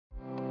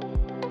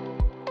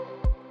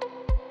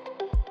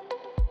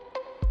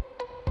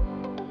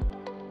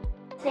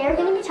Today we're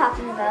going to be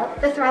talking about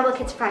the Thrival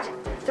Kids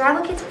Project. The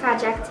Thrival Kids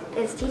Project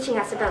is teaching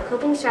us about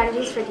coping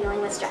strategies for dealing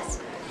with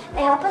stress.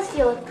 They help us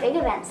deal with big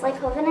events like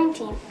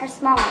COVID-19 or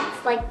small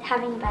ones like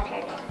having a bad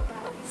hair day.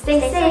 Stay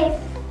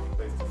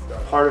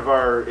safe! Part of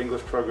our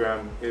English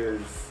program is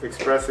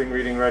expressing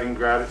reading, writing,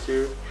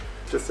 gratitude.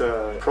 Just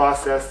a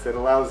process that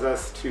allows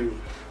us to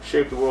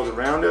shape the world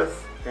around us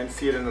and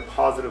see it in a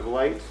positive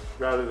light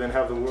rather than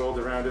have the world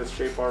around us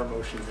shape our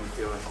emotions and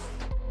feelings.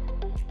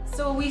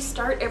 So we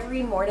start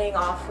every morning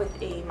off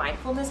with a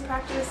mindfulness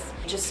practice,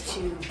 just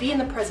to be in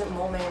the present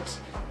moment,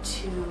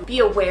 to be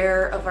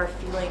aware of our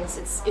feelings.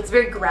 It's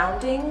very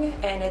grounding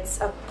and it's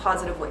a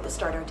positive way to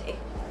start our day.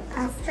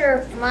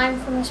 After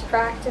mindfulness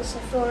practice, I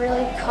feel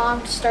really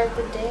calm to start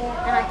the day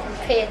and I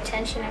can pay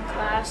attention in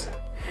class.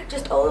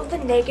 Just all of the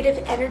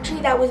negative energy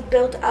that was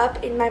built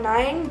up in my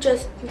mind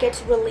just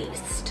gets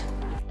released.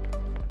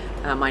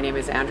 My name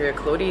is Andrea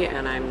Clody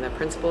and I'm the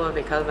principal of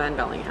École in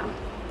Belleghem.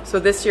 So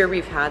this year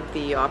we've had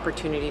the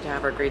opportunity to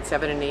have our grade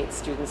 7 and 8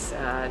 students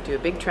do a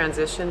big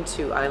transition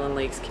to Island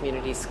Lakes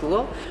Community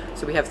School.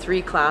 So we have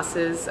 3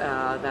 classes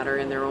that are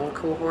in their own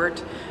cohort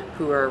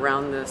who are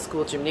around the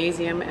school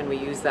gymnasium, and we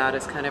use that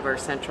as kind of our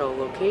central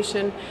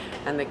location,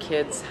 and the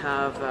kids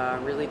have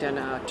really done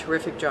a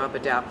terrific job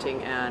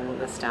adapting,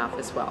 and the staff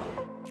as well.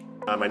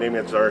 My name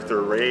is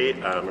Arthur Ray.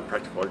 I'm a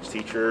practical arts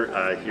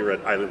teacher here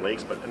at Island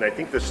Lakes, and I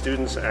think the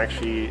students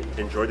actually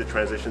enjoyed the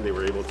transition. They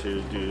were able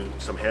to do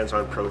some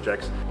hands-on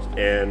projects,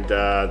 and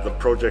the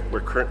project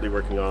we're currently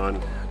working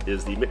on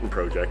is the Mitten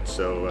project,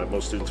 so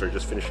most students are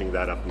just finishing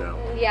that up now.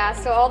 Yeah,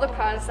 so all the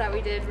projects that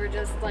we did were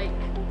just like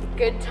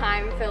good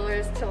time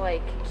fillers to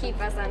like keep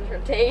us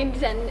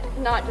entertained and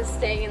not just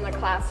staying in the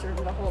classroom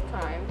the whole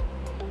time.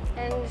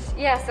 And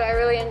yeah, so I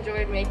really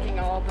enjoyed making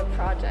all the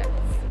projects.